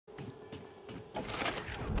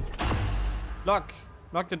Lock!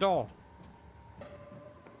 Lock the door.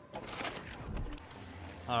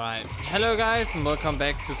 Alright. Hello guys and welcome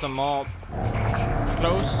back to some more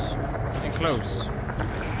Close and Close.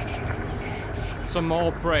 Some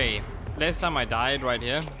more Prey. Last time I died right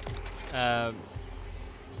here.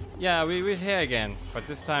 Yeah, we're here again, but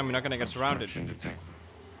this time we're not gonna get surrounded.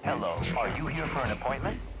 Hello, are you here for an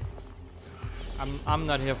appointment? I'm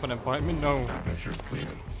not here for an appointment, no. Temperature clear.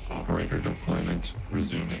 Operator deployment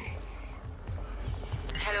resuming.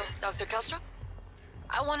 Hello, Dr. Kelstrup?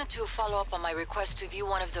 I wanted to follow up on my request to view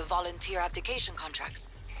one of the volunteer abdication contracts.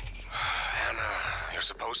 Anna, you're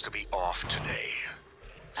supposed to be off today.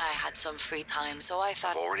 I had some free time, so I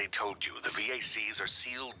thought... I've already told you, the VACs are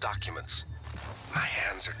sealed documents. My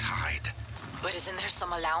hands are tied. But isn't there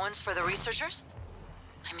some allowance for the researchers?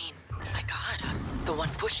 I mean, my God, I'm the one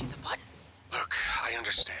pushing the button. Look, I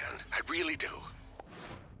understand. I really do.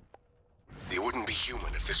 You wouldn't be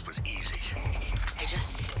human if this was easy. I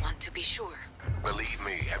just want to be sure. Believe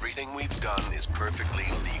me, everything we've done is perfectly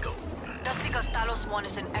legal. That's because Talos 1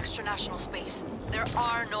 is in extra-national space. There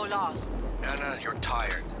are no laws. Anna, you're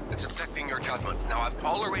tired. It's affecting your judgment. Now, I've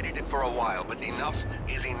tolerated it for a while, but enough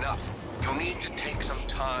is enough. You need to take some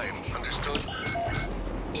time, understood?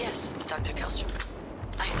 Yes, Dr. Kelstrup.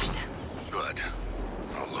 I understand. Good.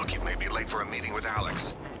 Oh, look, you may be late for a meeting with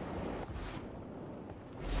Alex.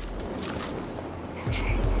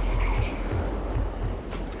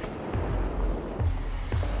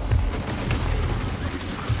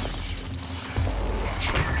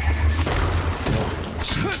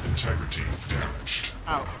 Suit integrity damaged.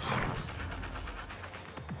 Ouch.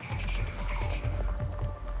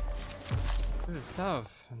 This is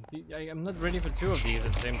tough. See, I'm not ready for two of these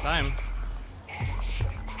at the same time.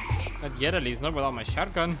 Not yet, at least. Not without my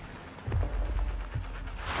shotgun.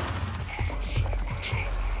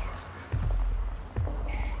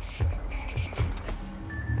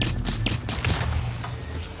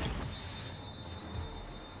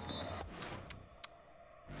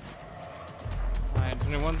 Alright, there's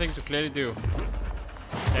only one thing to clearly do.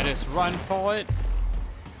 That is run for it.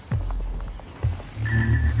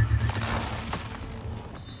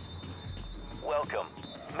 Welcome.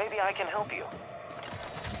 Maybe I can help you.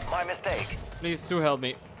 My mistake. Please do help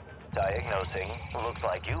me. Diagnosing. Looks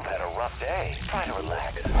like you've had a rough day. Try to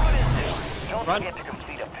relax. What is this? Don't Run. forget to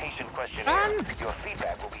complete a patient questionnaire. Run. Your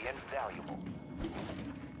feedback will be invaluable.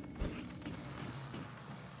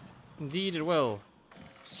 Indeed it will.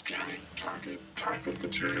 Scanning target. Typhon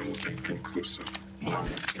material inconclusive. Live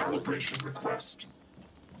calibration request.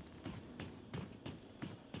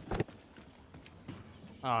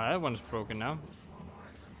 Oh, that one's broken now.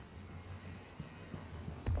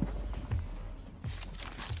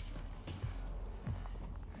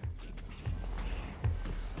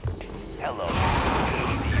 Hello.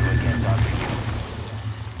 See you again, Dr. Yu.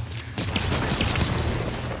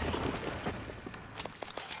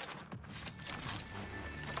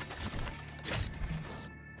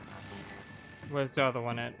 Where's the other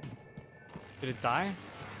one at? Did it die?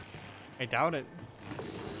 I doubt it.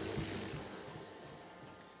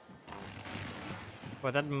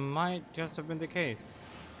 But that might just have been the case.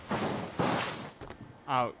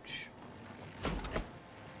 Ouch.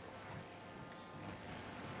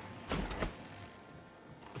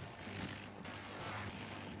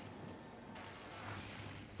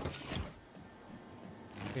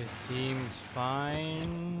 It seems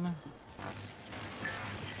fine.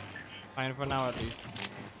 Fine for now, at least.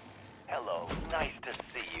 Hello. Nice to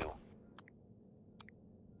see you.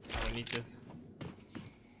 I don't need this.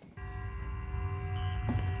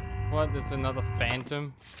 What? There's another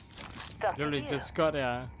phantom? Dr. Literally Yu. just got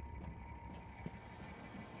a...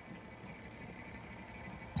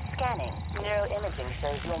 Scanning. Neuroimaging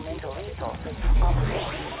shows your mental resources are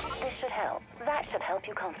depleted. This should help. That should help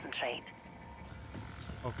you concentrate.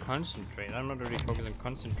 Oh, concentrate. I'm not really focused on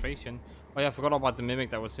concentration. Oh yeah, I forgot about the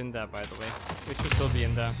mimic that was in there, by the way. It should still be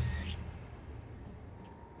in there.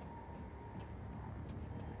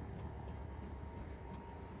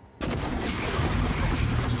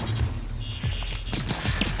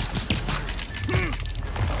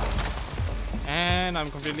 And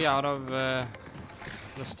I'm completely out of the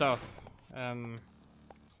stuff.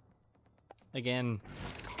 Again.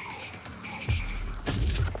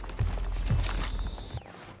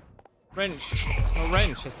 Wrench. Oh,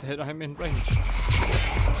 wrench. I said I'm in range.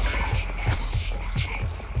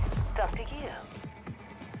 Dr. Yu.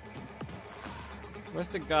 Where's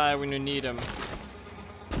the guy when you need him?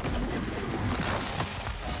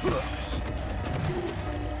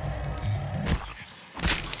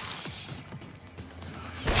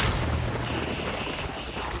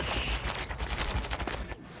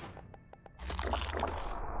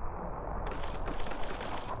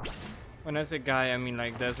 When I say guy, I mean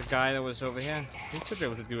like there's a guy that was over here. He should be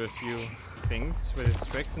able to do a few things with his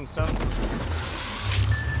tricks and stuff.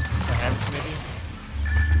 Perhaps, maybe.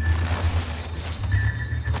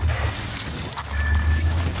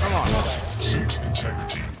 Come on. Suit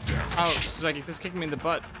integrity damaged. Ow, it's like it just kicked me in the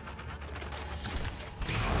butt.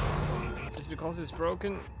 It's because it's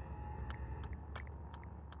broken.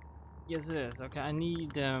 Yes, it is. Okay, I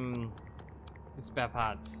need spare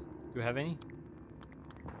parts. Do you have any?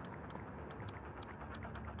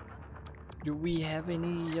 Do we have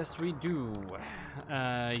any? Yes, we do.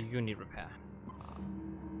 Unit repair.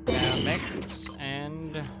 Mechs,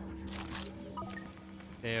 and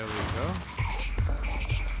there we go.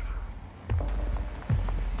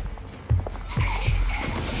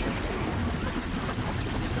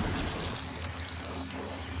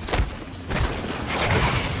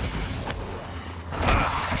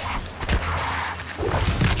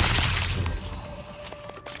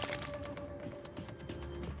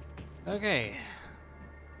 Okay.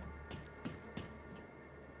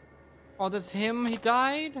 Oh, that's him? He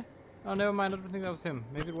died? Oh, never mind. I don't think that was him.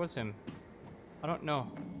 Maybe it was him. I don't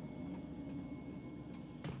know.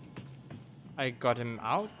 I got him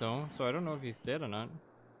out, though, so I don't know if he's dead or not.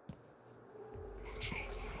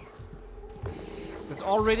 There's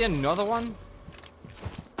already another one?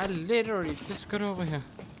 I literally just got over here.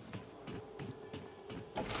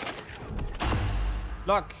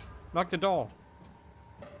 Lock! Lock the door.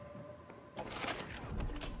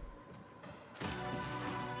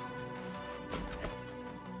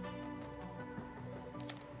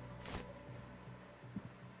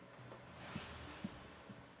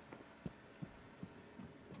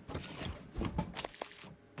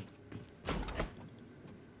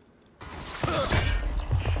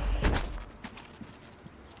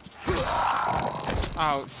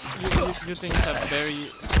 Ow, you think that very...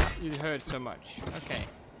 you hurt so much. Okay.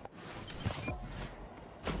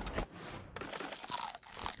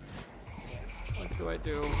 What do I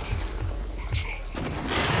do?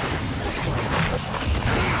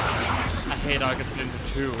 I hate Arca Splinter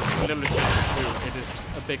 2. Literally Splinter 2. It is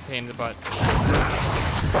a big pain in the butt.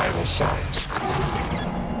 Vital signs.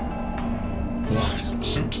 1.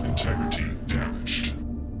 Suit integrity damaged.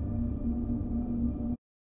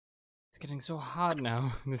 It's getting so hard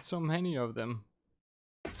now. There's so many of them.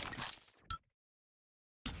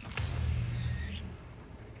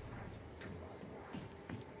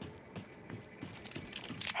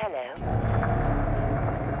 Hello.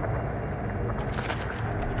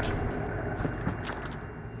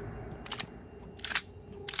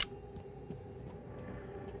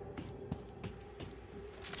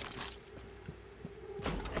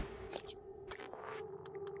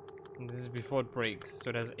 And this is before it breaks, so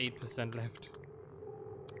it has 8% left.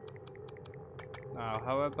 Now,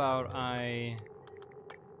 how about I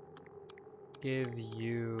give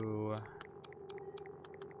you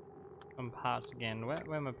some parts again? Where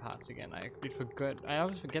are my parts again? I forgot. I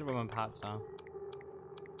always forget where my parts are.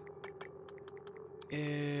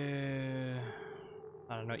 I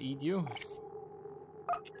don't know. Eat you.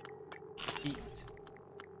 Eat.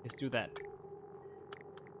 Let's do that.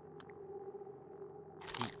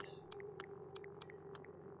 Eat.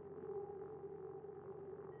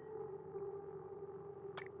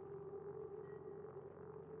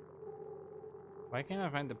 Why can't I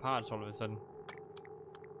find the parts all of a sudden?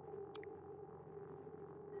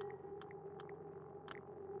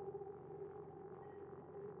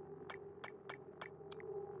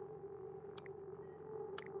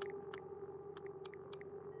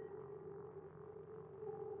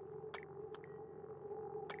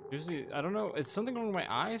 Usually, I don't know. It's something wrong with my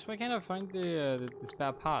eyes. Why can't I find the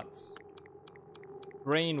spare parts?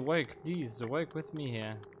 Brain, work, please. Work with me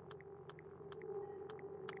here.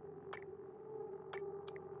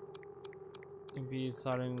 Be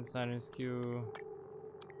silence queue.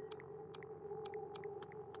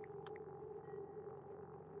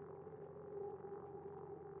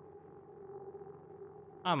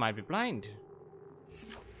 I might be blind.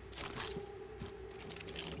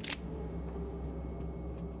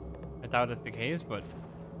 I doubt that's the case, but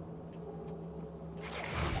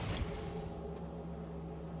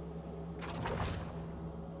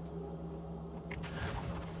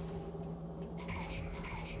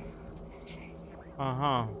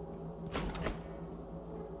uh-huh.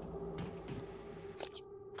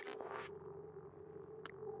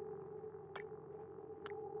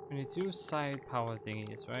 22 side power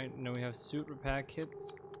thingies, right? Now we have suit repair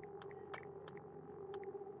kits.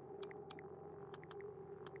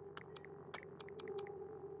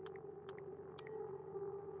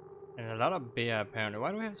 And a lot of beer apparently.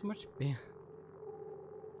 Why do we have so much beer?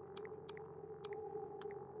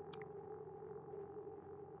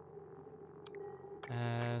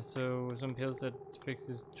 so some pills that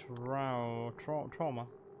fixes trauma. Trauma,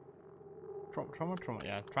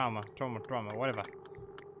 yeah, trauma, whatever.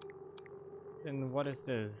 And what is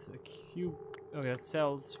this? A cube. Okay, that's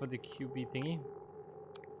cells for the QB thingy.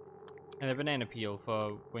 And a banana peel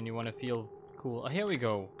for when you want to feel cool. Oh, here we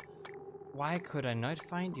go. Why could I not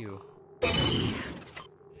find you?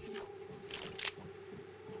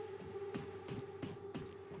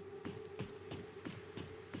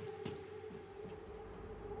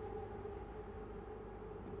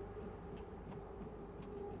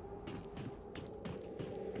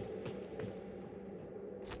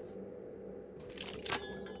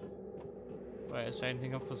 Why is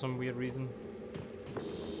anything up for some weird reason?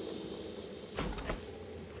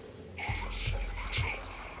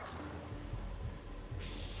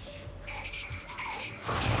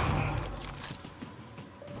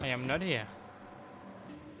 I am not here.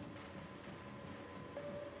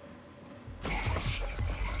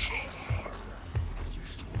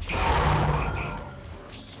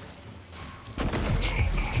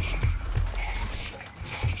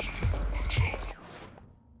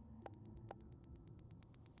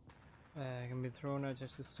 Can be thrown out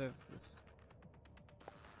just as services.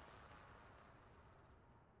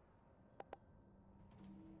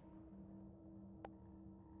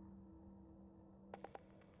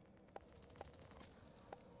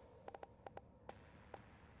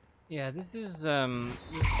 Yeah, this is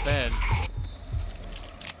bad.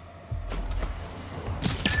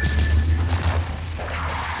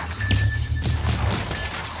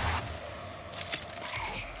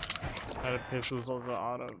 That pistol's also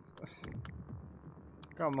out of.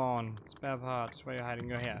 Come on, spare parts. Where are you hiding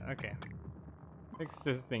your hair? Okay, fix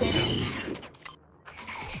this thing now.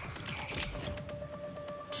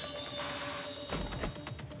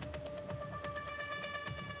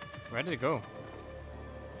 Where did it go?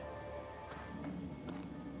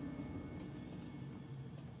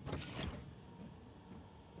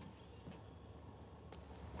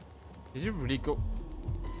 Did you really go?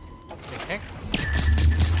 The heck?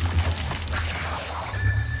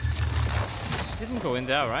 Didn't go in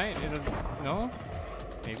there, right? No?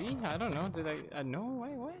 Maybe? I don't know. Did I? No,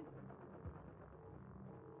 wait.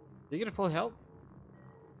 Did you get a full health?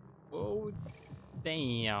 Oh,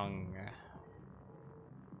 dang.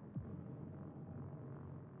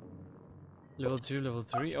 Level 2, level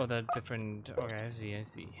 3? Oh, they're different. Okay, I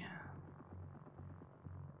see.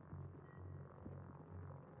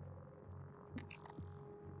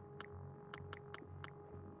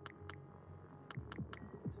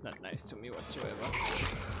 It's not nice to me whatsoever.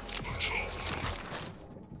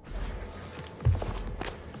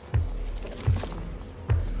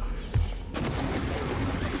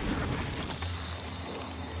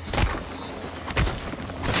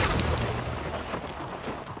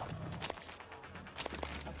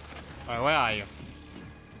 Alright, where are you?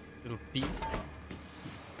 Little beast.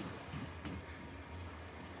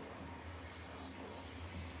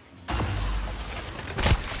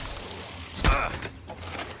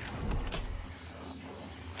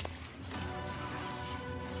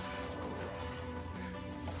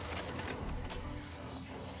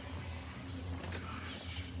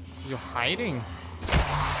 You're hiding.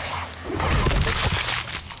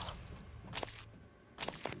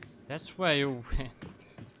 That's where you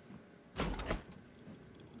went.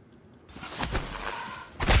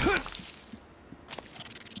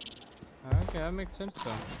 Okay, that makes sense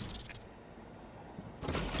though.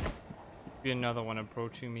 Be another one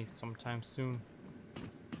approaching me sometime soon.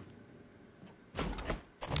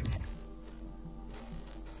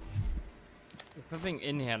 There's nothing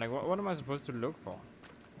in here. Like, what am I supposed to look for?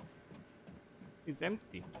 It's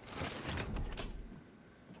empty.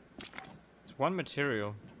 It's one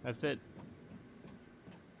material. That's it.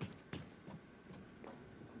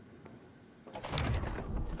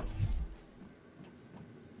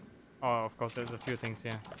 Oh, of course, there's a few things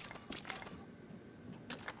here.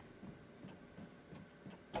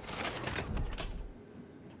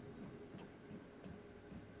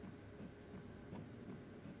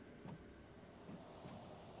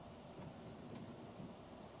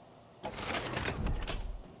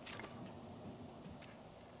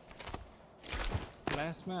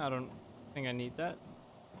 Plasma? I don't think I need that.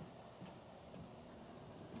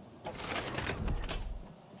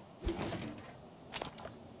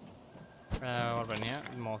 What about here?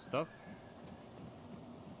 More stuff.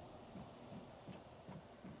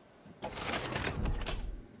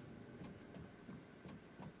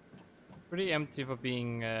 Pretty empty for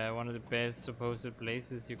being one of the best supposed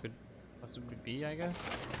places you could possibly be, I guess.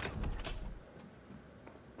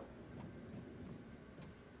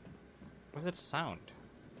 What's that sound?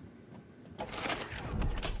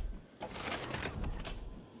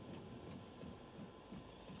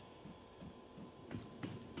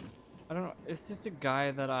 I don't know. Is this the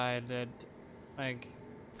guy that I did, like,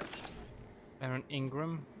 Aaron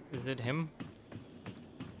Ingram? Is it him?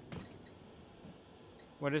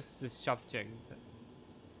 What is this subject?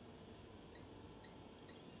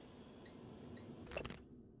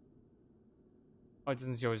 Oh, it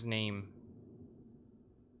doesn't show his name.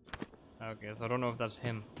 Okay, so I don't know if that's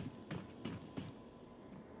him.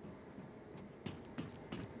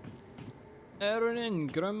 Aaron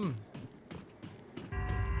Ingram.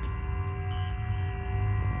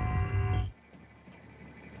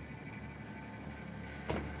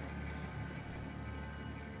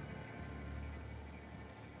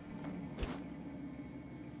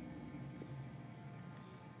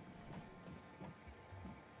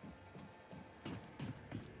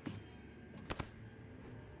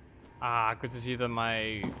 Ah, good to see that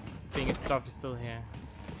my thing and stuff is still here.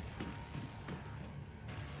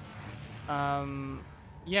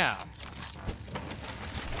 Yeah. I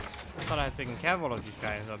thought I had taken care of all of these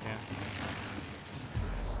guys up here.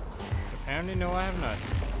 Apparently, no, I have not.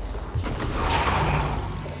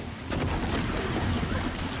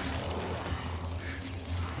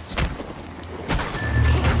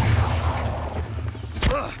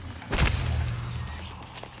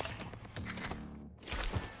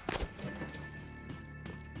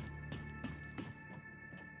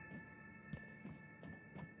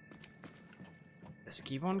 Let's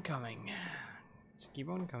keep on coming. Let's keep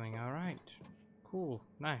on coming. All right. Cool.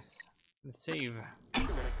 Nice. Let's save.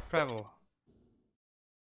 Travel.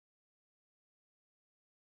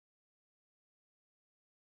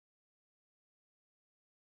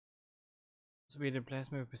 Speeded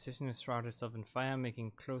plasma position is shrouded itself in fire,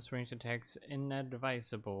 making close range attacks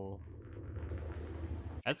inadvisable.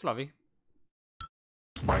 That's lovely.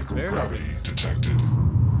 Microgravity detected.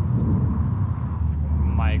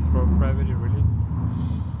 Microgravity, really?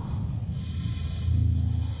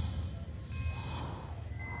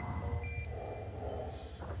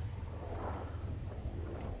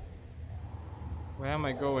 Where am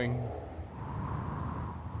I going?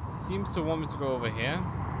 It seems to want me to go over here.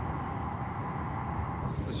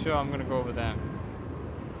 So sure, I'm gonna go over there.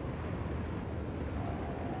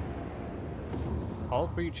 Hull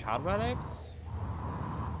breach hardware labs?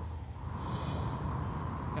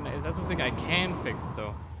 Is that something I can fix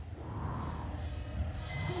though?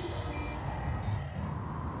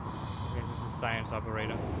 Okay, this is science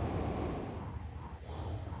operator.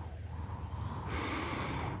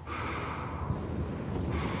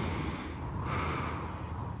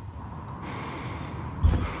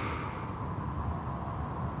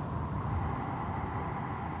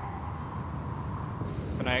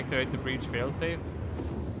 Can I activate the breach failsafe?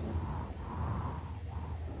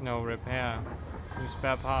 No, repair. New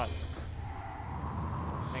spare parts.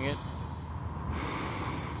 Dang it.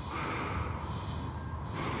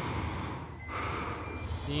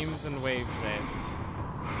 Beams and waves there.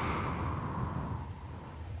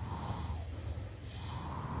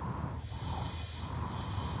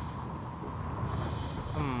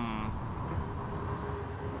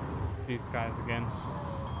 These guys again.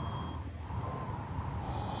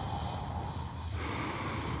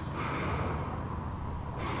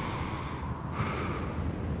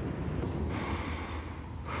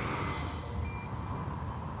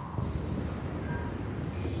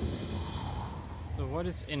 What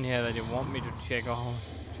is in here that you want me to check out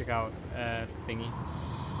thingy?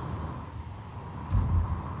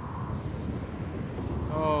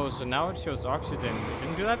 Oh, so now it shows oxygen. It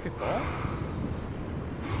didn't do that before?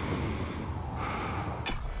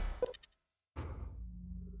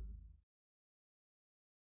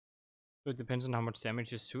 So it depends on how much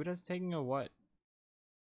damage your suit has taken or what?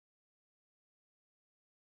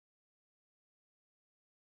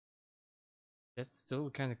 That's still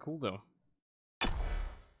kind of cool though.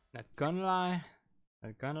 Not gonna lie.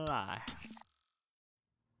 Not gonna lie.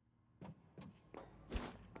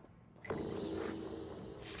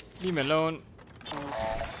 Leave me alone.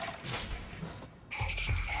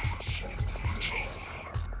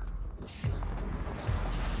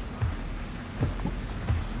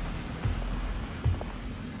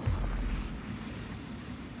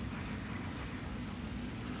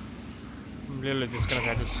 I'm literally just gonna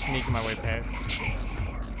try to sneak my way past.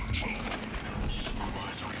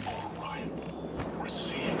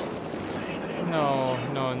 No,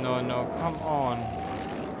 no, no, no, come on.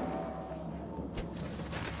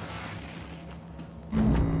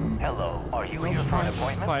 Hello, are you here for an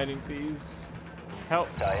appointment? Fighting these. Help.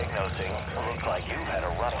 Diagnosing. Looks like you've had a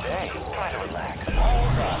rough day. Try to relax.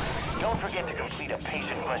 Hold up. Don't forget to complete a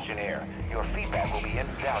patient questionnaire. Your feedback will be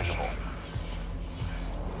invaluable.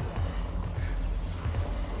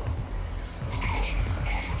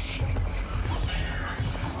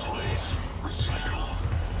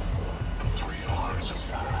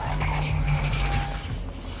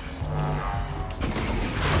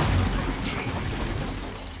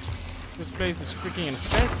 place is freaking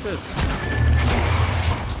infested.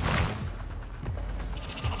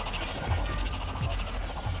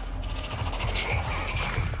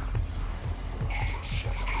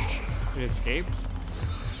 You escape?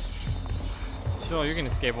 Sure, you can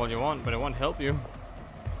escape all you want, but it won't help you.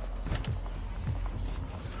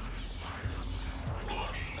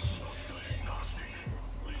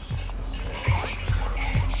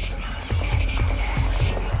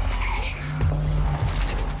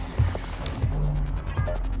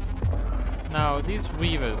 Now, these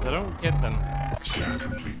weavers, I don't get them. Scan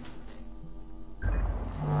complete.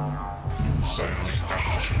 Silent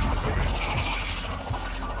application.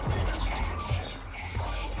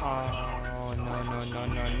 Oh,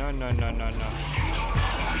 no.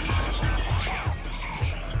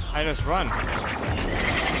 I just run.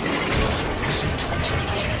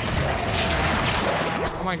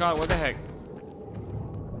 Oh my god, what the heck?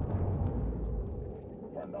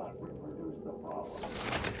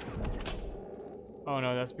 Oh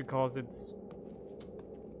no, that's because it's...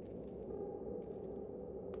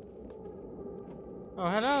 Oh,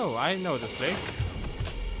 hello! I know this place.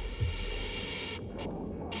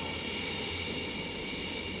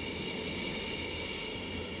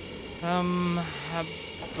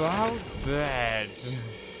 About that.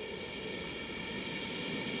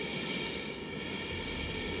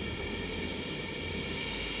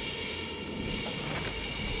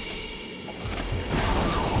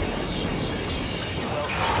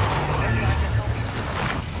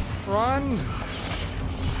 Run!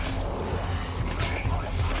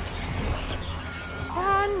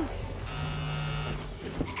 Run!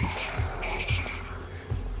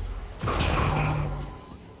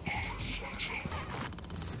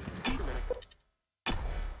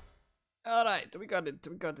 Alright, we got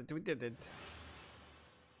it, we did it.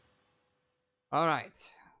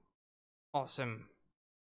 Alright. Awesome.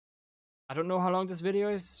 I don't know how long this video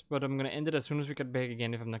is, but I'm gonna end it as soon as we get back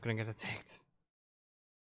again if I'm not gonna get attacked.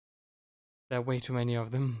 There are way too many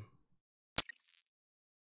of them.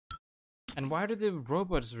 And why do the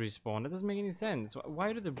robots respawn? That doesn't make any sense.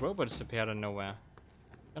 Why do the robots appear out of nowhere?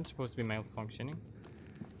 They're supposed to be malfunctioning.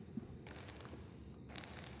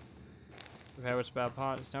 Repair with spare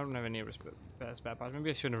parts. No, I don't have any spare parts. Maybe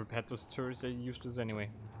I shouldn't have repaired those turrets. They're useless anyway.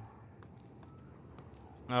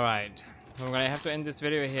 Alright. We're gonna have to end this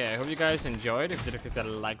video here. I hope you guys enjoyed. If you did, click that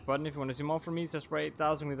like button. If you want to see more from me, subscribe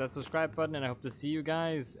 8,000, click that subscribe button. And I hope to see you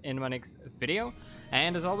guys in my next video.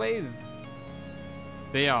 And as always,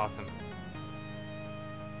 stay awesome.